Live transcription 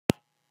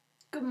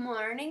Good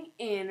morning,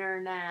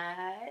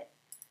 Internet.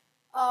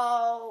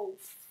 Oh,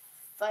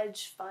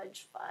 fudge.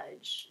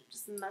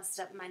 Just messed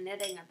up my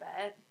knitting a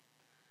bit.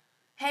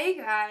 Hey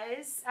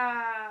guys,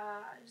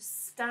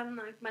 just stunned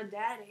like my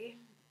daddy.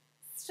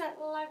 Stunned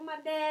like my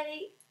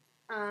daddy.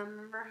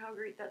 Remember how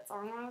great that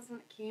song was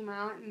when it came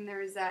out? And there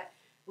was that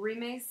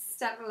remix,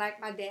 Stunned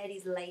Like My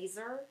Daddy's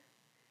Laser.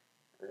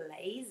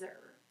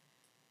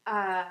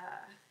 Uh,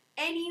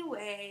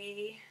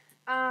 anyway,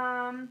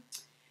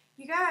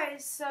 you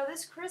guys, so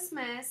this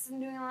Christmas, I'm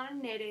doing a lot of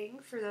knitting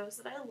for those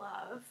that I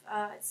love.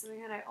 It's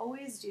something that I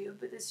always do,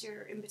 but this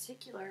year in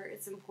particular,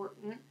 it's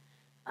important.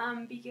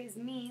 Because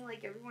me,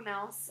 like everyone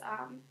else,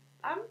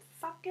 I'm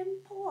fucking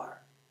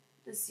poor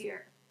this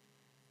year.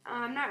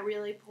 I'm not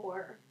really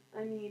poor.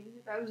 I mean,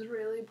 if I was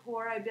really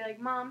poor, I'd be like,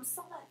 Mom,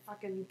 sell that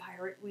fucking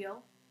pirate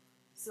wheel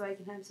so I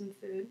can have some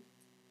food.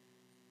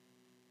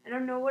 I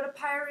don't know what a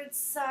pirate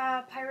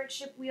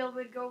ship wheel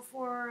would go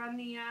for on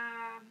the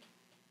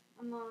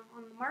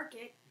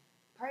market,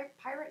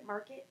 pirate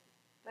market,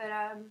 but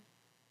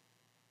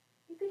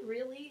you could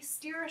really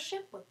steer a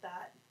ship with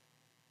that,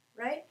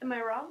 right? Am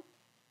I wrong?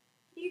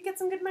 You could get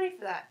some good money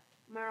for that.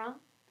 Am I wrong?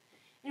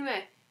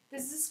 Anyway,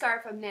 this is a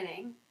scarf I'm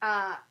knitting,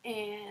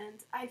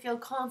 and I feel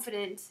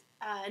confident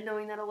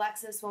knowing that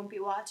Alexis won't be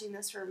watching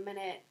this for a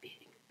minute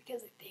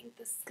because I think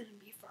this is gonna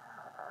be for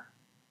her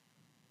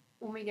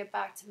when we get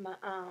back to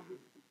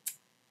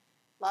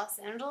Los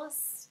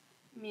Angeles.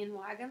 Me and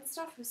Wagon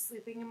stuff who's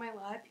sleeping in my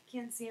lap. You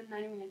can't see him, not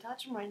even gonna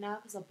touch him right now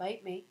because he'll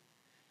bite me.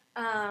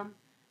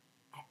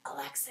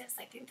 Alexis,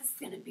 I think this is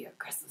gonna be a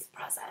Christmas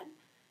present.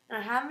 And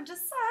I haven't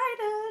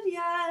decided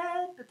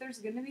yet, but there's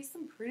gonna be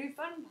some pretty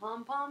fun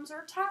pom-poms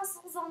or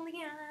tassels on the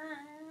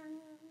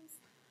ends.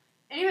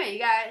 Anyway, you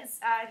guys,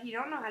 if you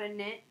don't know how to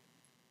knit,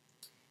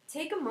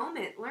 take a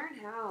moment, learn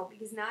how,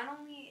 because not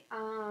only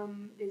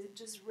does it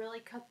just really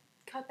cut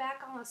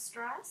back on the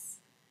stress,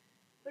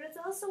 but it's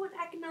also an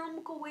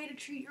economical way to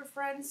treat your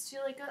friends to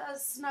like a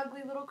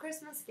snuggly little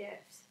Christmas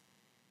gift.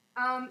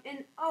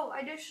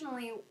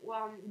 Additionally,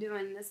 while I'm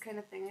doing this kind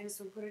of thing, I just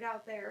want to put it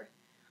out there.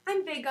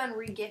 I'm big on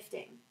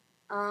regifting.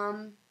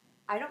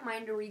 I don't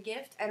mind a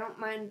regift. I don't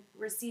mind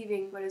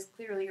receiving what is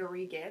clearly a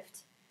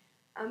regift.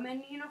 And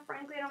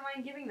frankly, I don't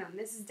mind giving them.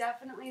 This is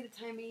definitely the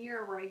time of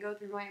year where I go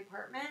through my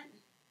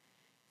apartment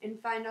and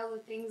find all the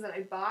things that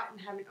I bought and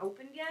haven't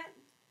opened yet,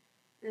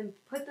 and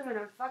put them in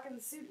a fucking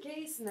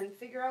suitcase, and then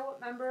figure out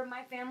what member of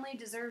my family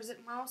deserves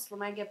it most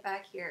when I get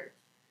back here.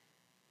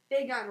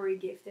 Big on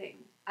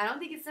regifting. I don't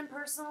think it's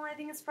impersonal, I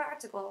think it's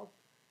practical.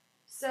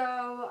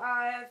 So,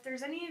 if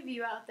there's any of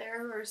you out there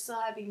who are still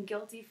having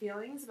guilty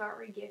feelings about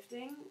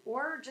regifting,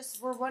 or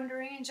just were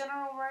wondering in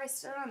general where I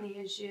stood on the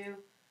issue,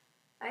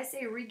 I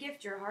say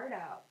regift your heart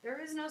out. There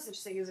is no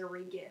such thing as a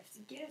regift.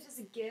 A gift is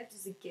a gift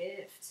is a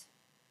gift.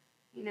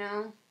 You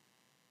know?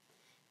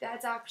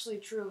 That's actually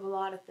true of a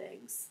lot of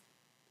things.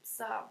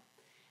 So,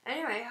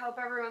 anyway, I hope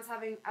everyone's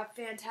having a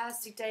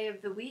fantastic day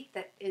of the week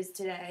that is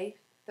today,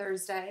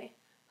 Thursday.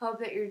 Hope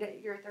that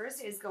your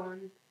Thursday is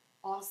going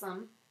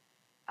awesome.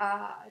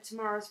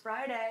 Tomorrow's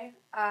Friday.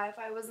 If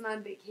I wasn't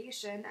on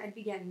vacation, I'd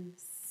be getting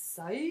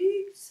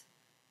psyched.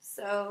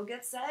 So,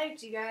 get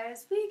psyched, you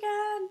guys.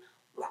 Weekend!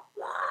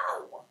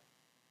 Wow!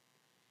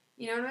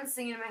 You know what I've been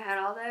singing in my head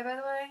all day, by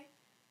the way?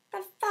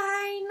 The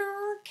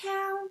final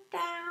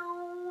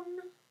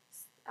countdown.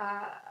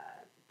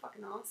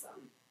 Fucking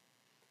awesome.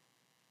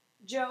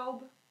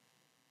 Job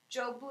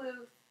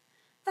Bluth,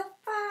 the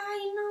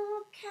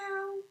final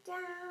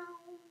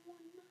countdown.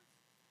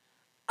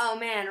 Oh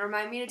man,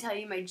 remind me to tell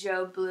you my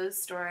Job Bluth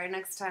story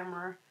next time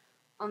we're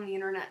on the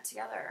internet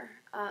together.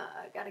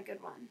 I got a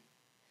good one.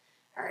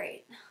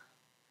 Alright.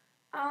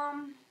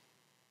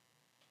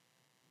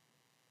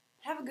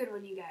 Have a good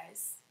one, you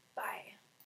guys. Bye.